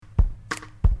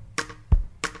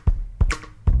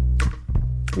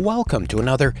Welcome to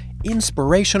another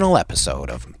inspirational episode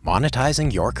of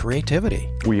Monetizing Your Creativity.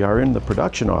 We are in the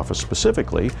production office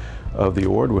specifically of the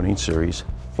award-winning series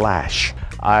Flash.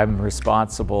 I'm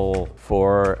responsible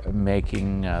for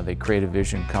making the creative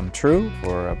vision come true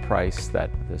for a price that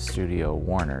the studio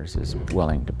Warner's is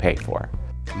willing to pay for.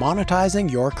 Monetizing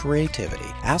Your Creativity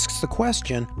asks the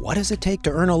question, what does it take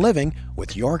to earn a living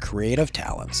with your creative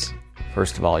talents?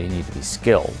 First of all, you need to be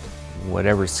skilled.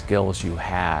 Whatever skills you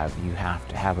have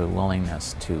to have a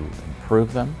willingness to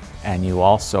improve them, and you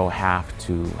also have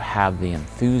to have the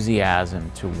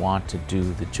enthusiasm to want to do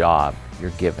the job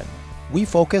you're given. We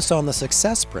focus on the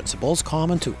success principles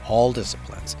common to all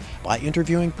disciplines by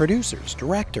interviewing producers,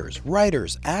 directors,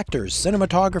 writers, actors,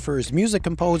 cinematographers, music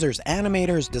composers,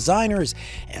 animators, designers,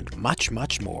 and much,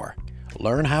 much more.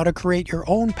 Learn how to create your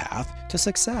own path to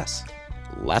success.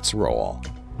 Let's roll.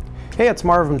 Hey, it's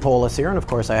Marvin Polis here, and of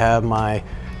course I have my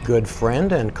good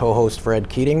friend and co-host Fred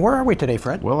Keating. Where are we today,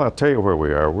 Fred? Well, I'll tell you where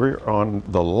we are. We're on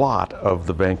the lot of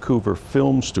the Vancouver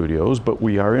Film Studios, but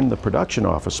we are in the production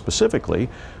office specifically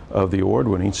of the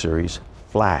award-winning series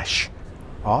Flash.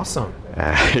 Awesome.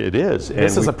 It is.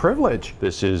 This is a privilege.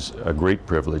 This is a great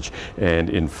privilege. And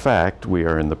in fact, we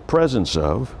are in the presence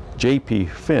of J.P.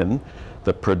 Finn,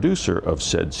 the producer of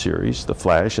said series, The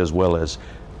Flash, as well as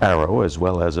Arrow, as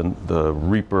well as the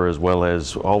Reaper, as well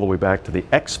as all the way back to the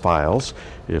X-Files.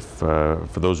 If for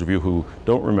those of you who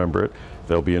don't remember it,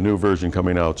 there'll be a new version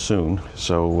coming out soon.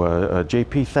 So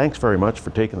JP, thanks very much for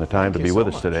taking the time to be with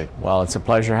us today. Well, it's a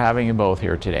pleasure having you both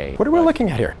here today. What are we looking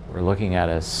at here? We're looking at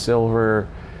a silver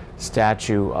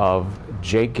statue of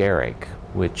Jay Garrick,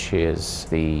 which is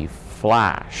the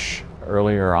Flash.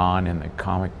 Earlier on in the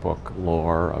comic book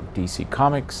lore of DC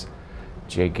Comics,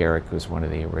 Jay Garrick was one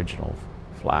of the original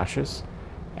Flashes,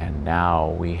 and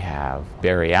now we have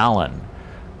Barry Allen,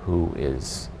 who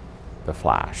is the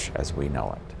Flash as we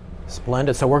know it.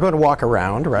 Splendid. So we're going to walk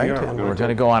around, right? Yeah, And we're going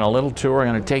to go on a little tour. We're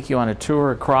going to take you on a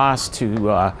tour across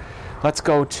to, let's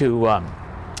go to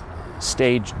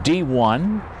stage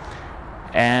D1,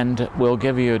 and we'll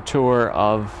give you a tour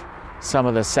of some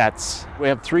of the sets. We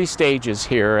have 3 stages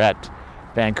here at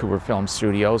Vancouver Film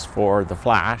Studios for The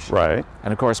Flash. Right.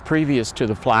 And of course, previous to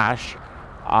The Flash,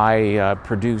 I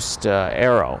produced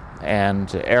Arrow,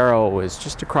 and Arrow is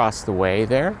just across the way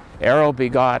there. Arrow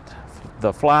begot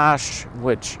The Flash,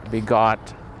 which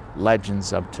begot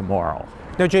Legends of Tomorrow.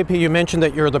 Now, JP, you mentioned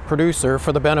that you're the producer.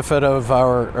 For the benefit of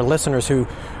our listeners who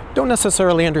don't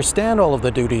necessarily understand all of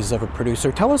the duties of a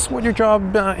producer, tell us what your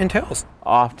job entails.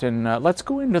 Often, let's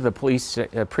go into the police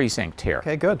precinct here.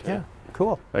 Okay, good. Yeah,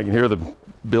 cool. I can hear the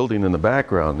building in the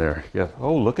background there. Yeah.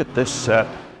 Oh, look at this set.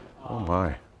 Oh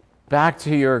my. Back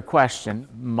to your question,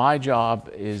 my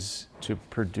job is to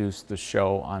produce the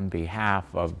show on behalf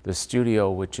of the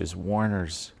studio, which is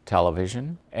Warner's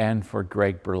Television, and for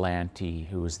Greg Berlanti,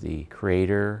 who is the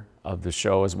creator of the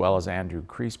show, as well as Andrew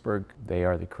Kreisberg. They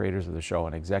are the creators of the show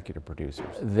and executive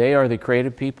producers. They are the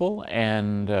creative people,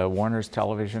 and Warner's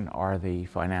Television are the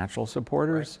financial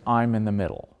supporters. Right. I'm in the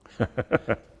middle.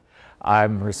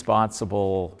 I'm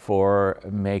responsible for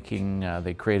making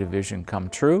the creative vision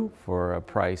come true for a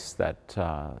price that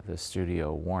the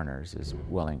studio Warner's is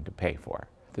willing to pay for.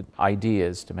 The idea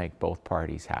is to make both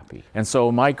parties happy. And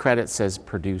so my credit says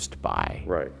produced by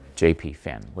J.P.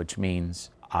 Finn, which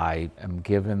means I am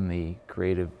given the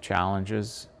creative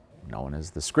challenges known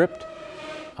as the script.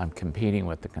 I'm competing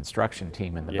with the construction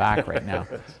team in the back right now.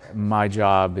 My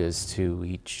job is to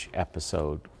each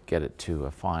episode get it to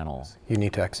a final. You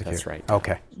need to execute. That's right.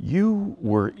 Okay. You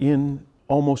were in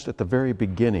almost at the very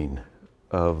beginning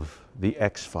of the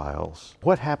X-Files.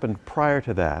 What happened prior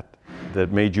to that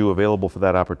made you available for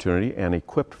that opportunity and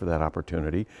equipped for that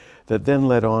opportunity that then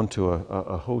led on to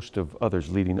a host of others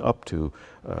leading up to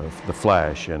The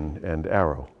Flash and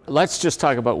Arrow? Let's just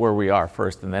talk about where we are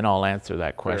first, and then I'll answer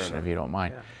that question if you don't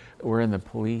mind. Yeah. We're in the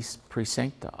police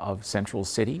precinct of Central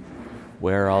City,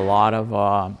 where a lot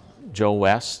of Joe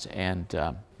West and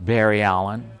Barry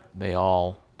Allen, they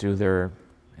all do their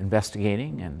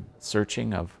investigating and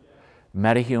searching of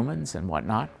metahumans and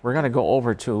whatnot. We're going to go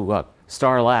over to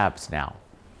Star Labs now.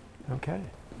 Okay.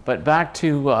 But back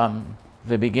to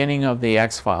the beginning of the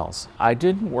X-Files. I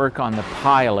didn't work on the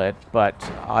pilot, but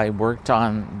I worked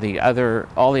on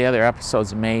all the other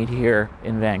episodes made here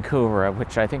in Vancouver, of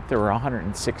which I think there were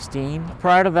 116.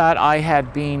 Prior to that, I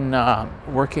had been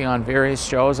working on various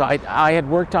shows. I had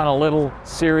worked on a little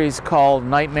series called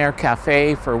Nightmare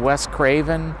Cafe for Wes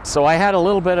Craven. So I had a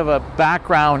little bit of a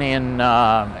background in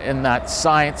that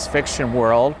science fiction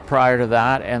world prior to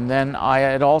that. And then I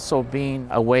had also been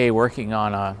away working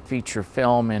on a feature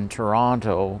film in Toronto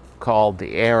Toronto called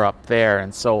The Air up there,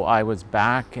 and so I was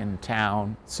back in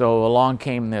town. So along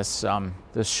came this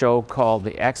show called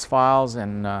The X-Files,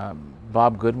 and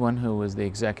Bob Goodwin, who was the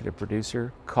executive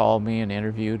producer, called me and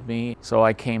interviewed me. So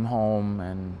I came home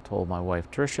and told my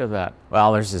wife Tricia that,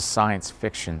 well, there's this science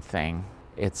fiction thing.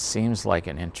 It seems like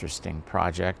an interesting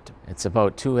project. It's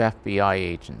about 2 FBI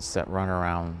agents that run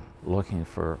around looking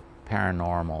for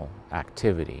paranormal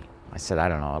activity. I said, I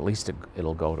don't know, at least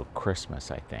it'll go to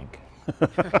Christmas, I think.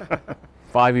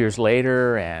 5 years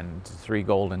later, and 3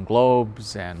 Golden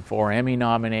Globes, and 4 Emmy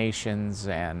nominations,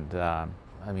 and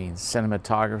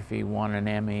cinematography won an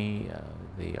Emmy,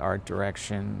 the art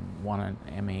direction won an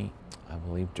Emmy, I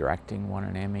believe directing won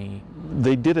an Emmy.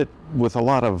 They did it with a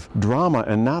lot of drama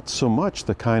and not so much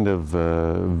the kind of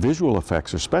visual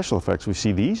effects or special effects we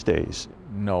see these days.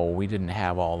 No, we didn't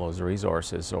have all those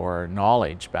resources or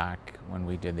knowledge back when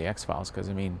we did the X-Files, because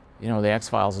the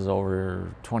X-Files is over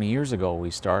 20 years ago.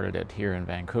 We started it here in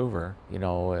Vancouver.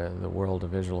 The world of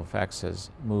visual effects has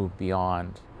moved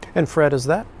beyond. And Fred, is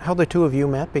that how the two of you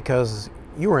met? Because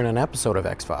you were in an episode of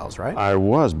X-Files, right? I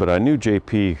was, but I knew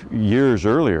JP years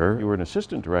earlier. You were an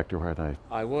assistant director when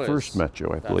I first met you,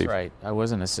 I believe. That's right. I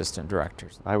was an assistant director.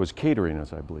 I was catering,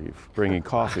 as I believe, bringing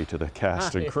coffee to the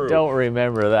cast and crew. I don't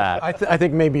remember that. I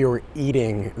think maybe you were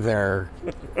eating their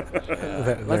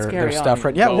stuff.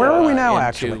 Right? Yeah, Go, where are we now,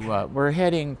 actually? We're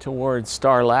heading towards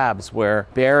Star Labs, where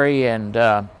Barry and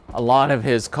a lot of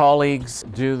his colleagues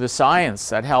do the science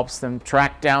that helps them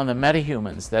track down the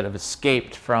metahumans that have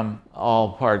escaped from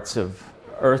all parts of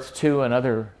Earth 2 and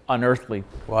other unearthly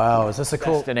Is this a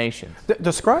cool destinations.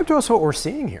 Describe to us what we're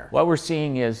seeing here. What we're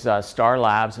seeing is Star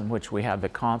Labs, in which we have the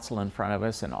console in front of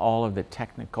us and all of the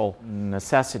technical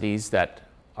necessities that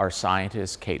our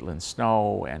scientists, Caitlin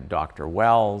Snow and Dr.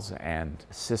 Wells and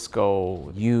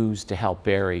Cisco, use to help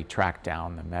Barry track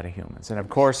down the metahumans. And of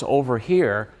course, over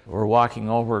here, we're walking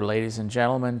over, ladies and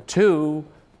gentlemen, to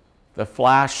the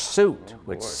Flash suit,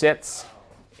 which sits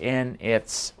in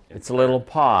its little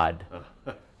pod,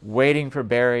 waiting for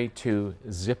Barry to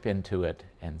zip into it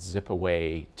and zip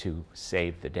away to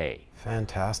save the day.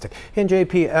 Fantastic. And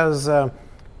JP,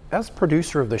 as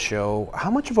producer of the show,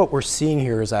 how much of what we're seeing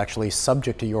here is actually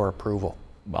subject to your approval?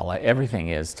 Well, everything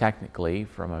is technically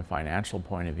from a financial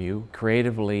point of view.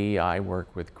 Creatively, I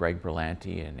work with Greg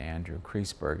Berlanti and Andrew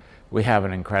Kreisberg. We have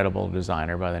an incredible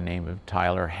designer by the name of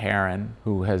Tyler Heron,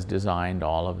 who has designed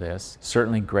all of this.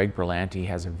 Certainly Greg Berlanti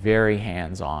has a very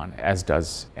hands-on, as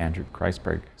does Andrew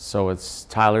Kreisberg. So it's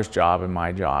Tyler's job and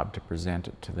my job to present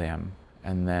it to them.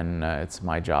 And then it's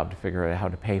my job to figure out how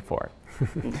to pay for it.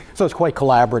 So it's quite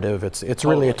collaborative. It's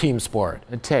totally. Really a team sport.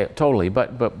 Totally,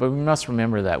 but we must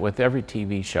remember that with every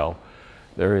TV show,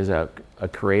 there is a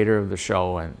creator of the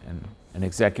show and an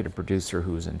executive producer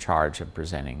who's in charge of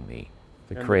presenting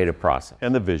the creative process.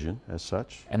 And the vision as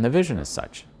such. And the vision as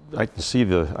such. I can see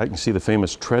the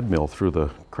famous treadmill through the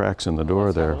cracks in the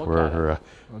door there, where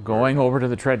we're going over to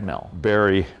the treadmill.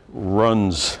 Barry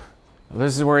runs.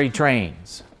 This is where he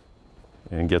trains.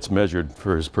 And gets measured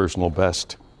for his personal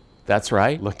best. That's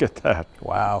right. Look at that.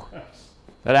 Wow.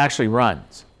 That actually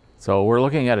runs. So we're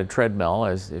looking at a treadmill,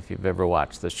 as if you've ever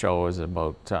watched the show, is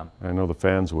about I know the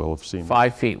fans will have seen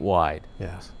 5 feet wide.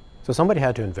 Yes. So somebody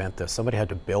had to invent this. Somebody had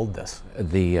to build this.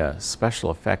 The special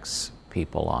effects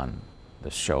people on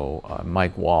the show,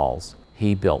 Mike Walls,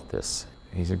 he built this.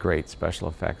 He's a great special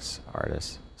effects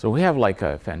artist. So we have like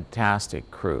a fantastic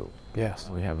crew. Yes.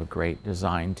 We have a great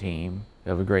design team. We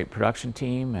have a great production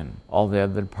team and all the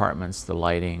other departments, the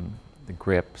lighting, the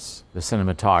grips, the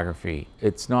cinematography.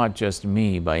 It's not just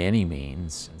me by any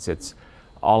means. It's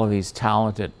all of these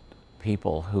talented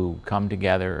people who come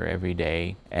together every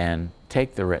day and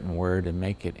take the written word and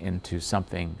make it into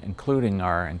something, including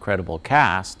our incredible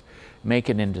cast, make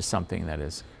it into something that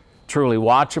is truly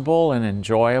watchable and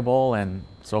enjoyable and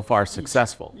so far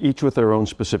successful. Each with their own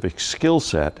specific skill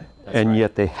set. And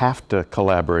yet they have to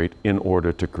collaborate in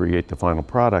order to create the final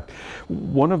product.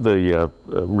 One of the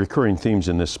recurring themes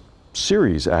in this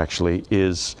series actually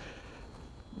is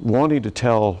wanting to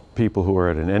tell people who are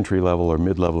at an entry level or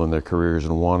mid-level in their careers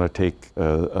and want to take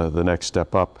the next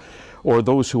step up, or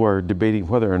those who are debating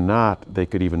whether or not they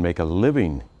could even make a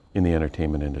living in the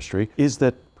entertainment industry, is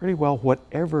that pretty well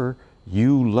whatever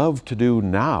you love to do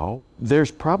now,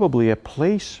 there's probably a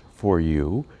place for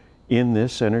you in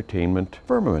this entertainment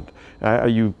firmament.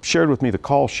 You shared with me the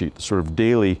call sheet, the sort of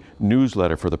daily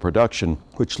newsletter for the production,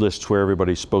 which lists where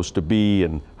everybody's supposed to be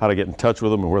and how to get in touch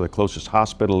with them and where the closest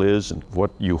hospital is and what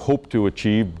you hope to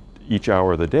achieve each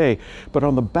hour of the day. But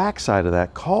on the back side of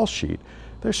that call sheet,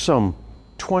 there's some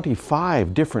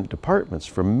 25 different departments,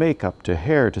 from makeup to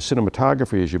hair to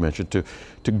cinematography, as you mentioned, to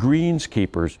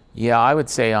greenskeepers. Yeah, I would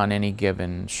say on any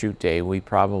given shoot day, we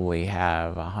probably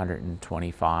have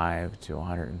 125 to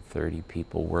 130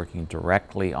 people working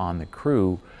directly on the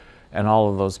crew, and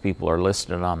all of those people are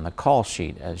listed on the call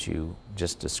sheet as you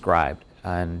just described.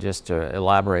 And just to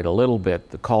elaborate a little bit,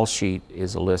 the call sheet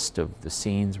is a list of the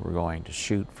scenes we're going to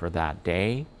shoot for that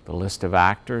day, the list of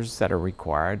actors that are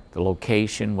required, the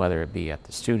location, whether it be at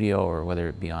the studio or whether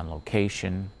it be on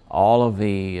location. All of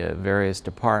the various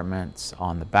departments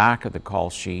on the back of the call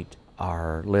sheet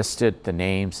are listed, the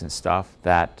names and stuff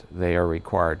that they are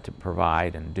required to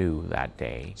provide and do that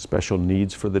day. Special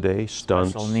needs for the day,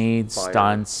 stunts. Special needs, fire,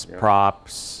 stunts,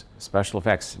 props, special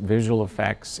effects, visual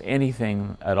effects,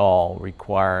 anything at all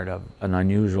required of an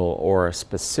unusual or a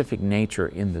specific nature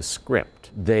in the script.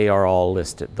 They are all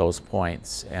listed, those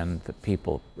points, and the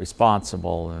people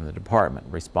responsible and the department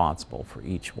responsible for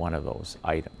each one of those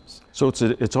items. So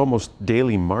it's almost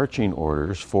daily marching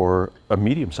orders for a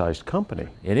medium-sized company.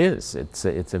 It is. It's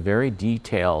a very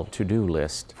detailed to-do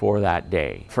list for that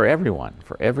day, for everyone,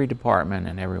 for every department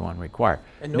and everyone required.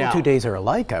 And no 2 days are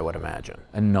alike, I would imagine.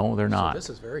 And no, they're not. So this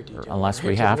is very detailed. Unless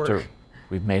we have to,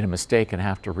 we've made a mistake and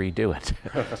have to redo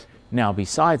it. Now,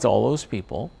 besides all those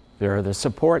people, there are the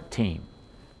support team.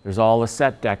 There's all the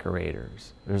set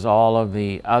decorators. There's all of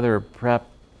the other prep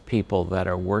people that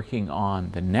are working on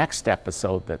the next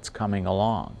episode that's coming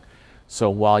along. So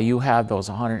while you have those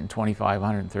 125,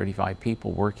 135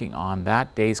 people working on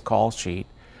that day's call sheet,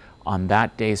 on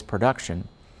that day's production,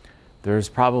 there's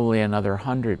probably another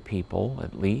 100 people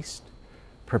at least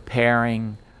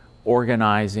preparing,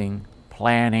 organizing,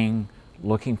 planning,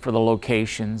 looking for the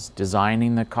locations,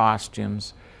 designing the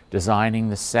costumes, designing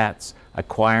the sets,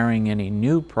 acquiring any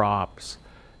new props,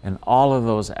 and all of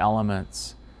those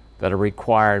elements that are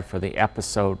required for the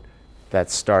episode that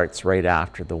starts right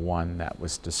after the one that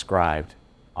was described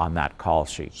on that call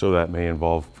sheet. So that may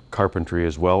involve carpentry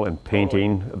as well, and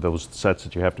painting those sets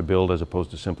that you have to build, as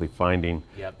opposed to simply finding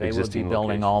They will be building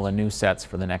locations. all the new sets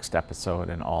for the next episode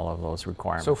and all of those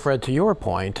requirements. So Fred, to your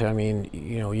point, I mean,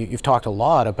 you know, you've talked a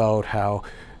lot about how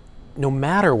no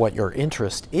matter what your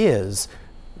interest is,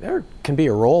 there can be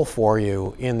a role for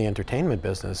you in the entertainment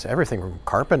business. Everything from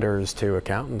carpenters to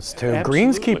accountants to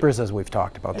greenskeepers, as we've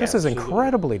talked about. This is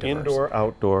incredibly diverse. Indoor,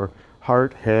 outdoor,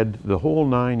 heart, head, the whole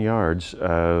 9 yards.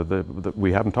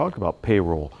 We haven't talked about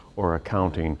payroll or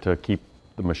accounting to keep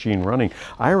the machine running.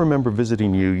 I remember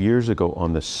visiting you years ago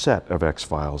on the set of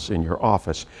X-Files in your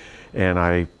office, and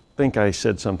I think I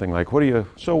said something like, what are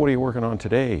you working on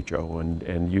today, Joe?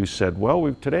 And you said,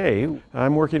 well, today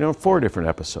I'm working on 4 different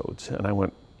episodes. And I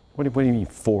went, what do you mean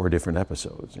 4 different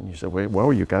episodes? And you said,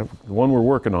 well, you got the one we're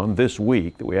working on this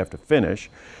week that we have to finish.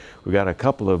 We got a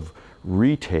couple of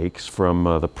retakes from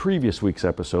the previous week's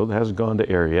episode that hasn't gone to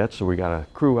air yet, so we got a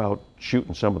crew out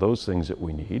shooting some of those things that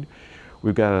we need.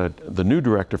 We've got the new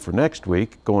director for next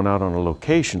week going out on a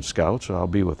location scout, so I'll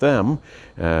be with them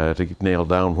to nail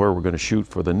down where we're going to shoot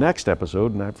for the next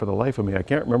episode. And for the life of me, I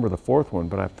can't remember the 4th one,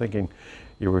 but I'm thinking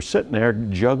you were sitting there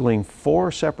juggling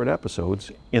 4 separate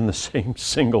episodes in the same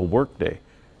single workday.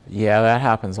 Yeah, that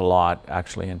happens a lot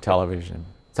actually in television.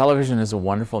 Television is a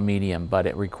wonderful medium, but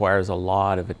it requires a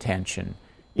lot of attention.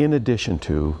 In addition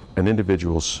to an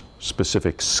individual's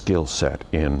specific skill set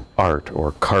in art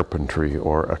or carpentry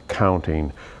or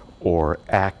accounting or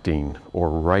acting or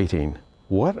writing,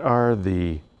 what are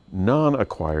the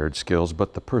non-acquired skills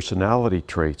but the personality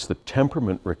traits, the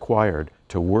temperament required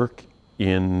to work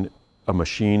in a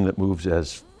machine that moves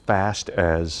as fast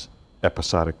as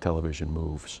episodic television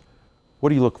moves? What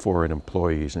do you look for in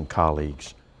employees and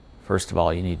colleagues? First of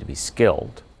all, you need to be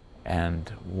skilled. And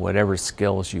whatever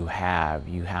skills you have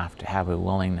to have a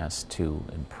willingness to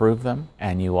improve them.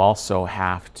 And you also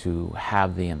have to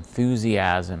have the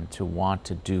enthusiasm to want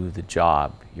to do the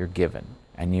job you're given.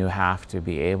 And you have to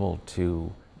be able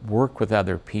to work with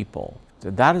other people.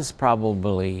 So that is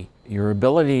probably your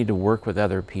ability to work with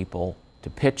other people,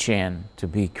 to pitch in, to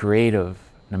be creative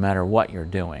no matter what you're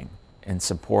doing, in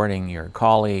supporting your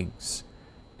colleagues,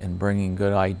 in bringing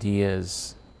good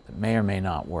ideas that may or may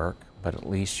not work, but at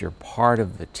least you're part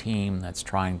of the team that's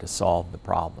trying to solve the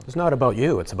problem. It's not about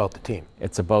you, it's about the team.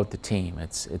 It's about the team.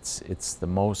 It's the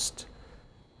most...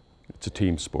 It's a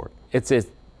team sport. It's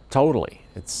totally.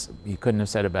 You couldn't have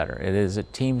said it better. It is a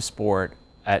team sport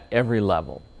at every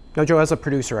level. Now, Joe, as a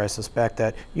producer, I suspect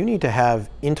that you need to have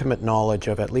intimate knowledge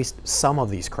of at least some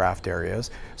of these craft areas.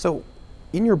 So,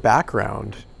 in your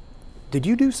background, did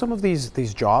you do some of these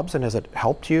jobs, and has it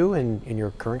helped you in your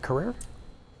current career?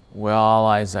 Well,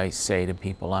 as I say to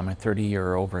people, I'm a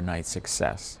 30-year overnight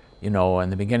success. In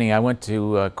the beginning, I went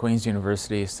to Queen's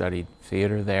University, studied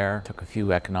theater there, took a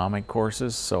few economic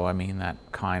courses, so that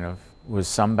kind of was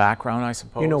some background, I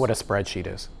suppose. You know what a spreadsheet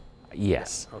is?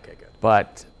 Yes. Okay, good.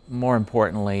 But more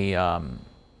importantly,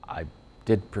 I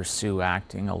did pursue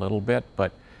acting a little bit,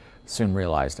 but soon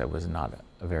realized I was not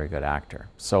a very good actor.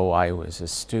 So I was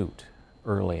astute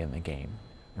early in the game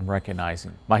and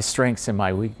recognizing my strengths and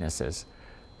my weaknesses.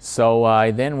 So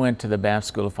I then went to the Banff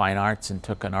School of Fine Arts and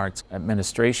took an arts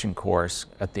administration course.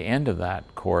 At the end of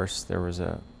that course, there was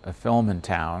a film in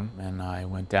town, and I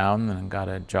went down and got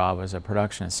a job as a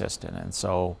production assistant. And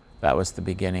so that was the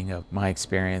beginning of my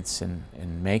experience in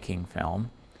making film.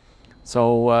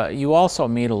 So you also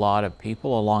meet a lot of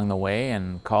people along the way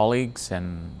and colleagues,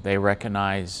 and they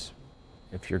recognize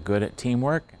if you're good at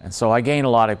teamwork. And so I gained a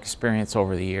lot of experience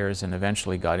over the years and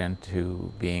eventually got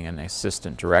into being an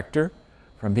assistant director.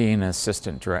 From being an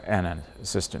assistant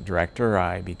director,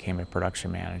 I became a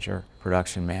production manager.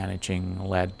 Production managing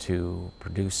led to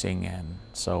producing, and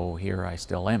so here I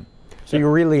still am. So you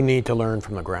really need to learn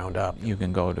from the ground up. You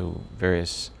can go to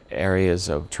various areas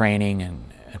of training and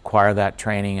acquire that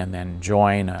training and then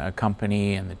join a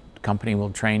company, and the company will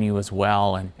train you as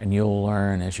well, and you'll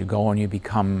learn as you go and you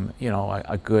become,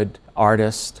 a good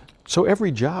artist. So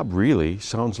every job really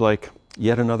sounds like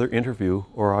yet another interview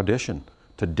or audition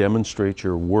to demonstrate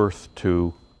your worth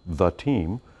to the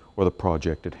team or the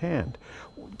project at hand.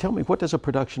 Tell me, what does a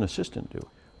production assistant do?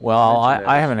 Well,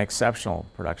 I have an exceptional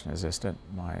production assistant,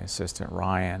 my assistant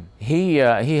Ryan. He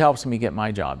helps me get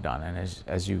my job done, and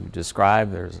as you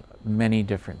described, there's many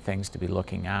different things to be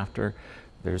looking after.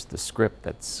 There's the script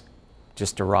that's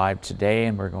just arrived today,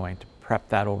 and we're going to prep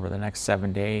that over the next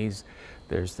 7 days.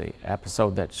 There's the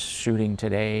episode that's shooting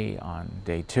today on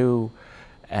day 2.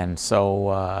 And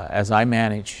so as I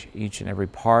manage each and every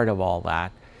part of all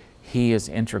that, he is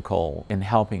integral in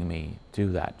helping me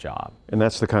do that job. And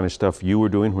that's the kind of stuff you were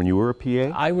doing when you were a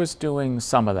PA? I was doing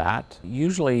some of that.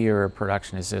 Usually you're a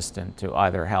production assistant to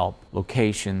either help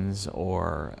locations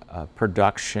or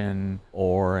production,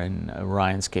 or in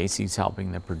Ryan's case, he's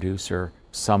helping the producer.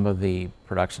 Some of the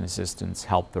production assistants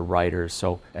help the writers.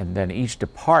 And then each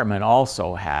department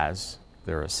also has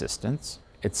their assistants.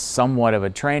 It's somewhat of a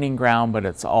training ground, but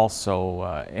it's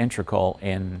also integral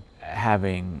in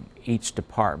having each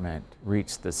department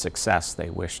reach the success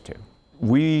they wish to.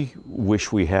 We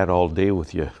wish we had all day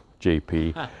with you,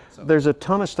 JP. There's a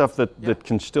ton of stuff that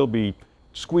can still be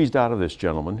squeezed out of this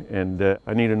gentleman, and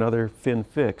I need another Finn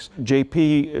fix.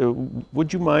 JP,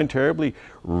 would you mind terribly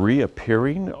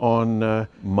reappearing on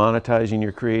monetizing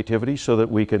your creativity so that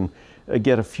we can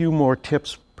get a few more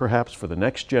tips perhaps for the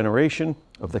next generation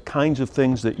of the kinds of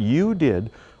things that you did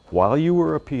while you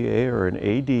were a PA or an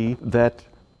AD that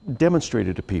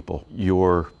demonstrated to people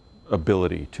your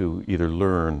ability to either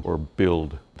learn or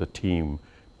build the team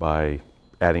by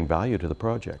adding value to the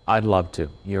project? I'd love to.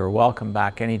 You're welcome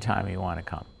back anytime you want to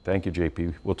come. Thank you,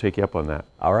 JP. We'll take you up on that.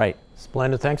 All right.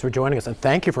 Splendid. Thanks for joining us, and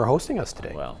thank you for hosting us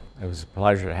today. Well, it was a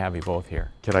pleasure to have you both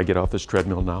here. Can I get off this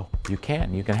treadmill now? You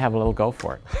can. You can have a little go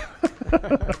for it.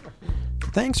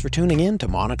 Thanks for tuning in to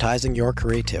Monetizing Your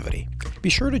Creativity. Be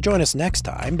sure to join us next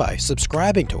time by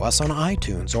subscribing to us on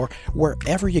iTunes or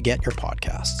wherever you get your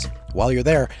podcasts. While you're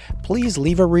there, please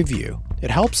leave a review.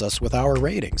 It helps us with our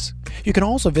ratings. You can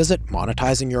also visit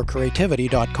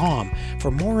monetizingyourcreativity.com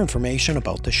for more information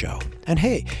about the show. And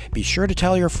hey, be sure to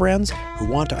tell your friends who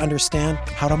want to understand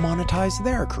how to monetize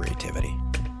their creativity.